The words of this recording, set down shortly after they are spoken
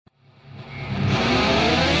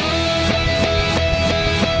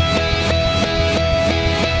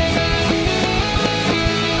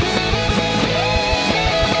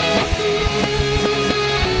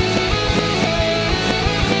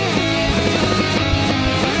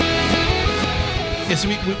Yeah, so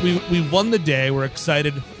we won the day. We're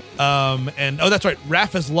excited. And that's right.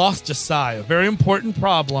 Raph has lost to Psy, a very important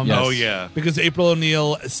problem. Yes. Oh, yeah. Because April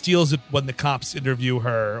O'Neil steals it when the cops interview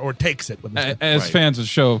her, or takes it. When As fans of the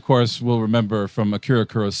show, of course, will remember from Akira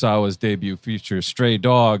Kurosawa's debut feature, Stray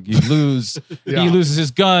Dog, he loses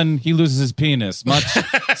his gun, he loses his penis. Much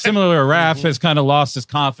similar to Raph has kind of lost his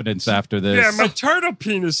confidence after this. Yeah, my turtle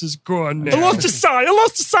penis is gone now. I lost to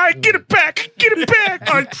Psy. Get it back.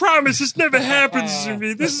 I promise this never happens to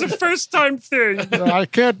me. This is a first-time thing. I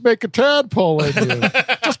can't make a tadpole in you.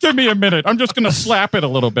 Just give me a minute. I'm just going to slap it a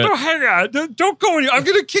little bit. No, hang on. Don't go anywhere. I'm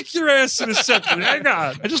going to kick your ass in a second. Hang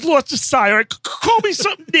on. I just lost to Psy. All right, call me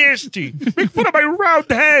something nasty. Make fun of my round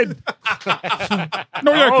head.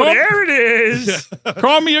 There it is.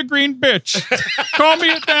 Call me a green bitch. Call me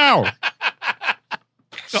it now.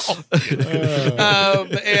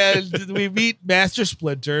 And we meet Master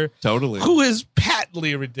Splinter, Totally. who is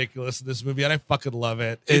patently ridiculous in this movie, and I fucking love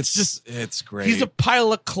it. It's great. He's a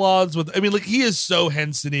pile of claws he is so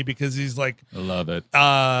Henson-y because he's like, I love it.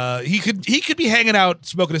 he could be hanging out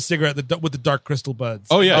smoking a cigarette with the dark crystal buds.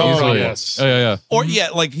 Oh, yeah. Oh, easily. yes. Oh, yeah. Or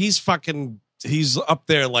like he's up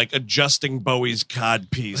there like adjusting Bowie's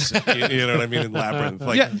cod piece. You know what I mean? In Labyrinth.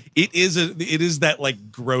 Like it is that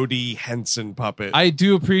like grody Henson puppet. I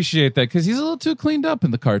do appreciate that because he's a little too cleaned up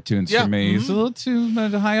in the cartoons for me. He's a little too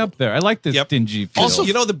high up there. I like this dingy feel. Also,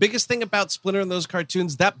 the biggest thing about Splinter in those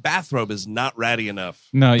cartoons, that bathrobe is not ratty enough.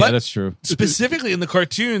 No, But that's true. Specifically in the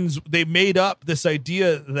cartoons, they made up this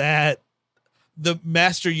idea that the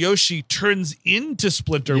Master Yoshi turns into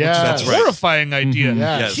Splinter, which is Yes. a horrifying idea.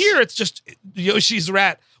 Yes. Here, it's just Yoshi's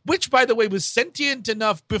rat, which, by the way, was sentient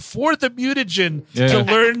enough before the mutagen to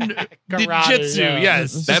learn ninjutsu. yeah.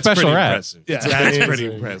 Yes, It's a That's special pretty rat. impressive. Yeah. That's Amazing. pretty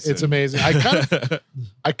impressive. It's amazing.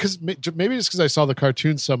 Because maybe it's because I saw the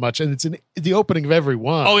cartoon so much, and it's in the opening of every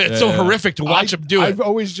one. Oh, yeah, it's so horrific to watch him do it. I've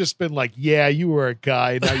always just been like, yeah, you were a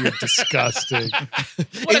guy. Now you're disgusting.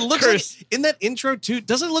 It looks like, in that intro too,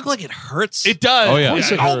 doesn't it look like it hurts? It does. Oh, yeah. Of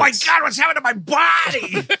course it Oh my hurts. God, what's happening to my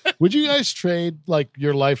body? Would you guys trade like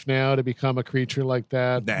your life now to become a creature like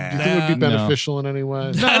that? Nah. Do you think it would be beneficial in any way?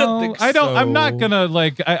 I don't think I don't. I'm so. not gonna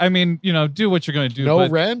do what you're gonna do. No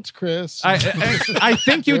but rent, Chris. I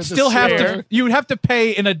think you'd There's a still have to. scare. You would have to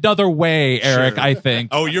pay in another way, Eric. Sure. I think.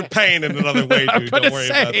 Oh, you're paying in another way, I'm dude. gonna Don't worry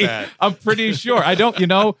about say. that. I'm pretty sure. I don't.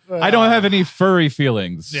 I don't have any furry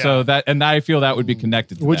feelings. Yeah. So and I feel that would be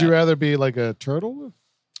connected to Would that. you rather be like a turtle?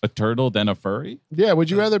 a turtle than a furry? Yeah. Would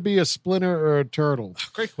you rather be a Splinter or a turtle?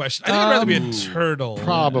 Great question. I think I'd rather be a turtle.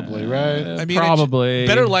 Probably, right? I mean, probably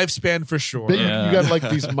better lifespan for sure. But Yeah. you got like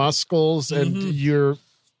these muscles, and you're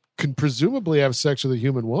can presumably have sex with a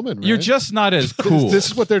human woman. Right? You're just not as cool. This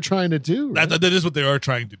is what they're trying to do. Right? That is what they are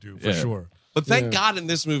trying to do for Yeah. sure. But thank God in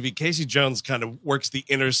this movie, Casey Jones kind of works the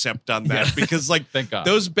intercept on that because, like, Thank God.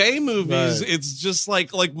 those Bay movies, Right. it's just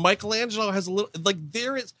like Michelangelo has a little like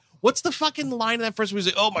there is. What's the fucking line in that first movie?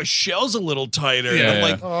 He's like, oh, my shell's a little tighter. Yeah, And I'm yeah.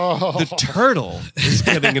 like, Oh. the turtle is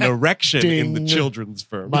getting an erection in the Ding. children's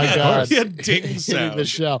firm. My God. Yeah, ding Hitting the sound.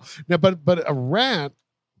 shell. Now, but a rat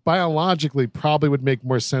biologically probably would make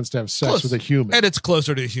more sense to have sex Close. with a human. And it's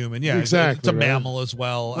closer to human. Yeah, Exactly, It's a right? mammal as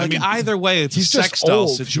well. Like, I mean, either way, it's a he's just sex doll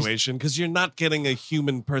old. situation because you're not getting a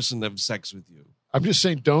human person to have sex with you. I'm just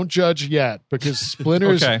saying, don't judge yet because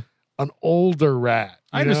Splinter's Okay. an older rat.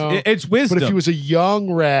 I you just, know? it's wisdom. But if he was a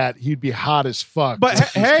young rat, he'd be hot as fuck. But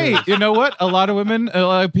hey, you know what? A lot of women,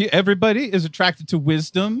 everybody is attracted to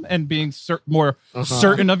wisdom and being more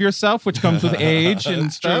certain of yourself, which comes with age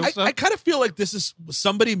and stuff. I kind of feel like this is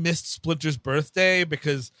somebody missed Splinter's birthday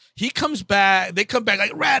because he comes back. They come back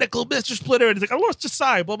like radical Mr. Splinter, and he's like, I lost his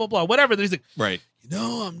side, blah blah blah, whatever. Then he's like, Right.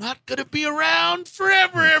 I'm not gonna be around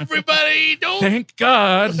forever. Everybody, don't. Thank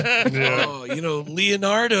God. Oh,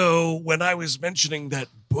 Leonardo, when I was mentioning that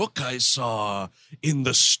book I saw in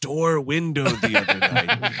the store window the other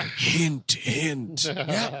night, hint, hint.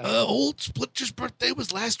 Yeah, old Splinter's birthday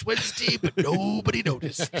was last Wednesday, but nobody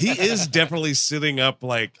noticed. He is definitely sitting up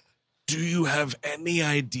like, do you have any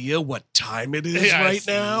idea what time it is Yes. right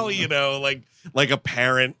now? Like a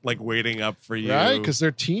parent like waiting up for you. right? Because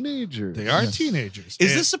they're teenagers. They are teenagers.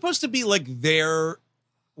 Is And- this supposed to be like their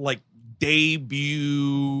like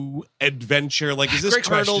debut adventure? Like, is this Great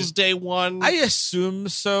question. Turtles day one? I assume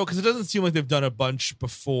so because it doesn't seem like they've done a bunch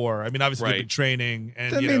before. I mean, obviously they've been Right. training,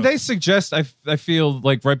 and I mean, they suggest. I feel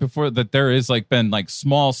like right before that there is been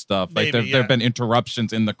small stuff. Like Maybe, there have been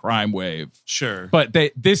interruptions in the crime wave. Sure. But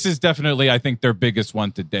this is definitely, I think, their biggest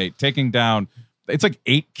one to date. Taking down, it's like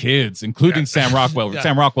 8 kids, including Sam Rockwell. Yeah.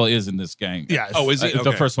 Sam Rockwell is in this gang. Yes. Oh, is he? The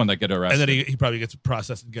Okay. first one that get arrested. and then he probably gets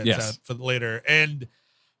processed and gets Yes. out for later. And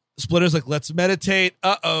Splinter's like, let's meditate.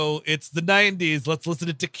 It's the 90s. Let's listen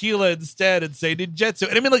to tequila instead and say ninjutsu.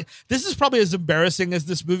 And I mean, like, this is probably as embarrassing as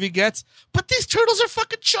this movie gets, but these turtles are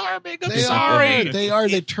fucking charming. I'm sorry. They are.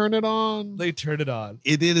 They turn it on. They turn it on.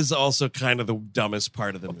 It is also kind of the dumbest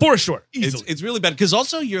part of the movie. For sure. Easily. It's really bad because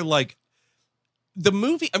also you're like, the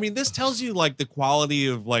movie, I mean, this tells you like the quality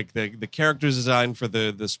of like the character design for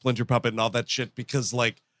the Splinter puppet and all that shit because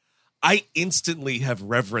like, I instantly have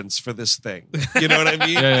reverence for this thing. You know what I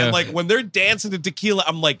mean? Yeah. And like when they're dancing to tequila,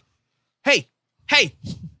 I'm like, hey,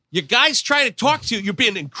 your guy's trying to talk to you. You're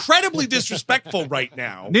being incredibly disrespectful right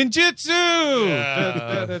now. Ninjutsu.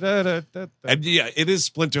 And yeah, it is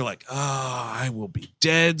Splinter like, I will be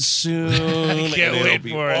dead soon. I can't and wait it'll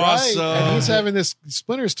be for it. awesome. And he's having this.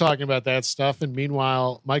 Splinter's talking about that stuff, and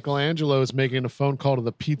meanwhile, Michelangelo is making a phone call to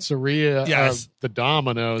the pizzeria, Yes. the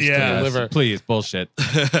Domino's, to Yes. deliver. Please, bullshit.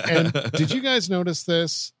 And did you guys notice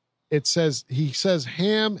this? He says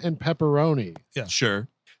ham and pepperoni. Sure.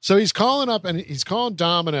 So he's calling up and he's calling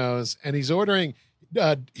Domino's and he's ordering.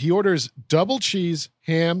 He orders double cheese,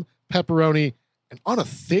 ham, pepperoni, and on a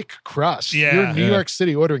thick crust. Yeah. You're in New York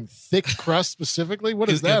City ordering thick crust specifically. What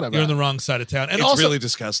is that about? You're on the wrong side of town. And It's also, really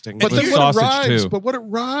disgusting. But With then what sausage, arrives, too. but what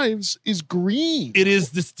arrives is green. it is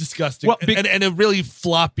this disgusting Well, and a really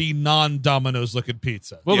floppy, non-Domino's looking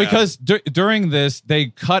pizza. Well, Yeah. because during this, they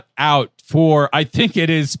cut out for, I think it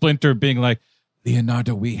is Splinter being like,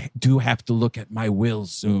 Leonardo, we do have to look at my will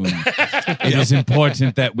soon. It is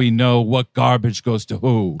important that we know what garbage goes to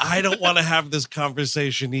who. I don't want to have this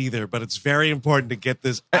conversation either, but it's very important to get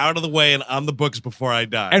this out of the way and on the books before I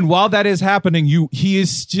die. And while that is happening, he is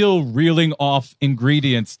still reeling off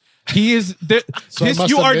ingredients. He is So I must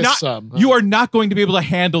you have are missed not some, huh? you are not going to be able to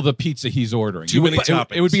handle the pizza he's ordering. Too many it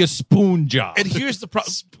toppings. would be a spoon job. And here's the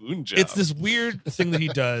problem. Spoon job. It's this weird thing that he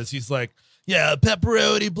does. He's like, yeah,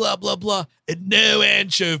 pepperoni, blah, blah, blah, and no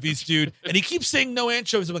anchovies, dude. And he keeps saying no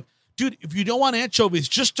anchovies. I'm like, dude, if you don't want anchovies,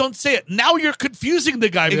 just don't say it. Now you're confusing the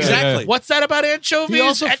guy. Exactly. What's that about anchovies? He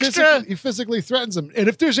also Extra? physically threatens him. And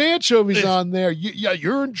if there's anchovies on there,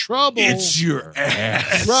 you're in trouble. It's your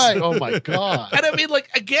ass. right. Oh my God. And I mean, like,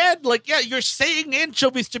 again, like, yeah, you're saying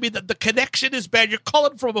anchovies to me that the connection is bad. You're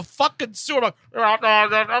calling from a fucking sewer. Like,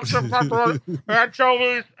 extra pepperoni,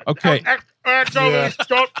 anchovies. Okay. Anchovies,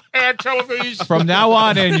 don't anchovies. From now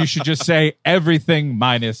on in, you should just say everything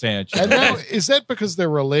minus anchovies. And now, is that because they're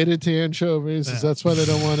related to anchovies? Is that why they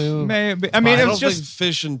don't want to? Maybe. I mean, I it don't was think just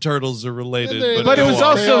fish and turtles are related. But it was go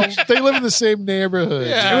on. also- they live in the same neighborhood.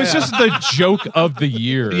 Yeah. it was just the joke of the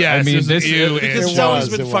year. Yes, I mean, it was this ew, Because It it's always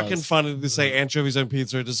was, been it fucking was. funny to say anchovies on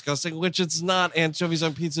pizza are disgusting, which it's not. Anchovies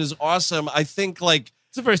on pizza is awesome. I think like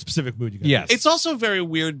It's a very specific mood you got. yes, it's also very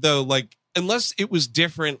weird though. Like unless it was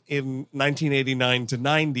different in 1989 to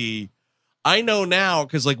 90, I know now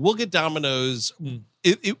because like we'll get Domino's.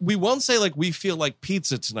 We won't say like we feel like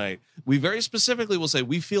pizza tonight. We very specifically will say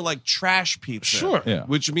we feel like trash pizza. Sure. Yeah.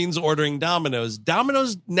 Which means ordering Domino's.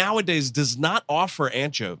 Domino's nowadays does not offer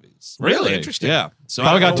anchovies. Really? Interesting. Yeah. So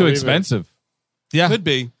probably I got too believe it. expensive. Yeah. could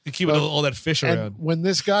be. You keep all that fish And around. when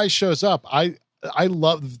this guy shows up, I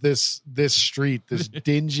love this street, this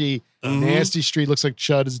dingy, nasty street. Looks like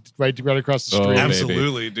Chud is right across the Oh, street. baby.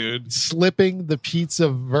 Absolutely, dude. Slipping the pizza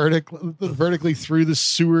vertically through the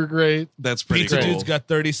sewer grate. That's pretty Pizza cool. Dude's got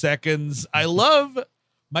 30 seconds. I love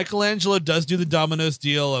Michelangelo does do the Domino's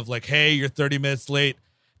deal of like, hey, you're 30 minutes late.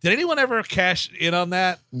 Did anyone ever cash in on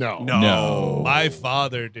that? No. No. My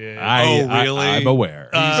father did. really? I'm aware.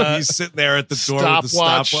 He's sitting there at the door with the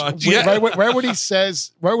stopwatch. Yeah.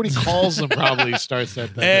 Right when he calls them, probably starts that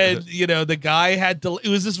thing. And, the guy had to, it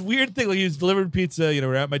was this weird thing. Like he was delivering pizza,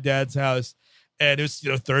 we're at my dad's house and it was,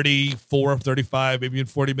 34, 35, maybe even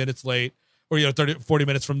 40 minutes late or, 40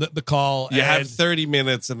 minutes from the call. You have and 30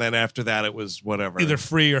 minutes, and then after that, it was whatever. either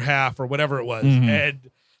free or half or whatever it was. Mhm. And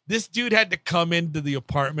this dude had to come into the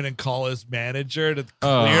apartment and call his manager to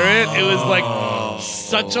clear it. It was like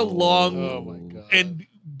such a long Oh my God. and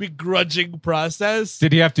begrudging process.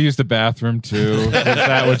 Did he have to use the bathroom too?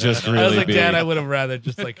 That would just really I was like, be. Dad, I would have rather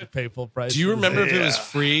just like pay full price. Do you for this." remember if it was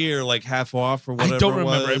free or like half off or whatever? I don't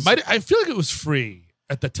remember. It was? I feel like it was free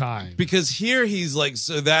at the time. Because here he's like,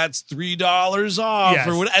 so that's $3 off Yes.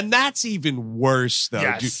 or what? And that's even worse though.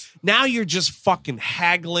 Yes. Dude. Now you're just fucking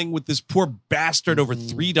haggling with this poor bastard over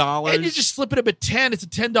 $3. And you just slip it up at 10. It's a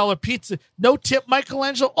 $10 pizza. No tip,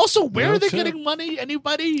 Michelangelo. Also, where No are they tip. getting money?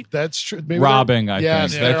 Anybody? That's true. Maybe robbing, they're- I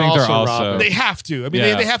yes, think. I think they're also. robbing. They have to. I mean,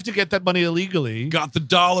 Yeah. they have to get that money illegally. got the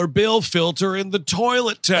dollar bill filter in the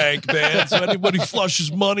toilet tank, man. So anybody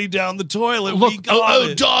flushes money down the toilet, we got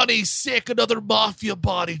it. Donnie's sick. Another mafia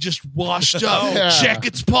body just washed up. Yeah. Check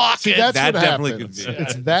its pocket. See, that's That what definitely happens. could be.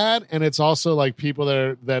 It's that, and it's also like people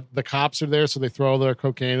that the cops are there, so they throw their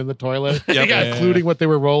cocaine in the toilet, including what they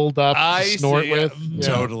were rolled up I to snort see. with. Yeah.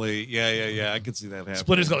 Totally. Yeah. I could see that happening.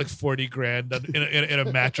 Splinter's got like 40 grand in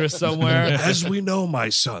a mattress somewhere. As we know, my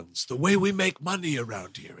sons, the way we make money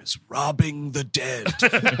around here is robbing the dead.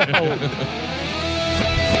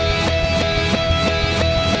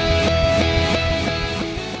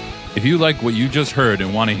 If you like what you just heard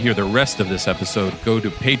and want to hear the rest of this episode, go to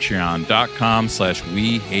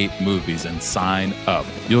patreon.com/WeHateMovies and sign up.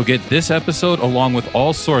 You'll get this episode along with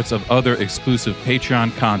all sorts of other exclusive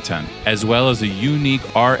Patreon content, as well as a unique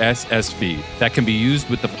RSS feed that can be used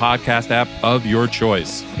with the podcast app of your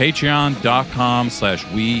choice.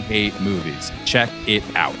 Patreon.com/WeHateMovies. Check it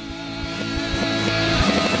out.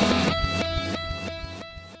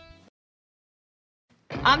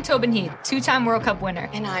 I'm Tobin Heath, two-time World Cup winner.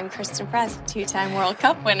 And I'm Kristen Press, two-time World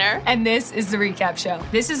Cup winner. And this is the Recap Show.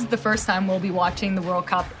 This is the first time we'll be watching the World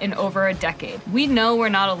Cup in over a decade. We know we're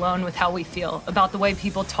not alone with how we feel about the way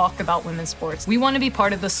people talk about women's sports. We want to be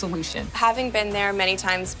part of the solution. Having been there many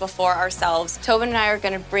times before ourselves, Tobin and I are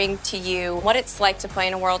going to bring to you what it's like to play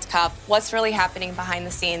in a World Cup, what's really happening behind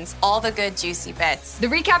the scenes, all the good, juicy bits. The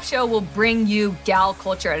Recap Show will bring you gal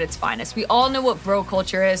culture at its finest. We all know what bro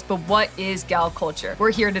culture is, but what is gal culture?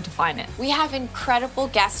 We're here to define it. We have incredible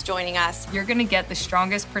guests joining us. You're going to get the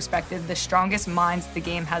strongest perspective, the strongest minds the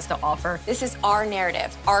game has to offer. This is our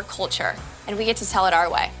narrative, our culture, and we get to tell it our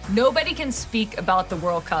way. Nobody can speak about the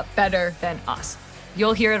World Cup better than us.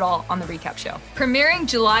 You'll hear it all on The Recap Show. Premiering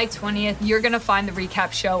July 20th, you're going to find The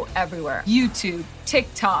Recap Show everywhere. YouTube,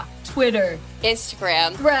 TikTok, Twitter,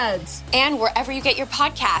 Instagram, Threads, and wherever you get your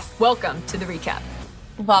podcasts. Welcome to The Recap.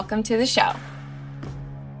 Welcome to the show.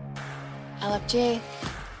 LFG.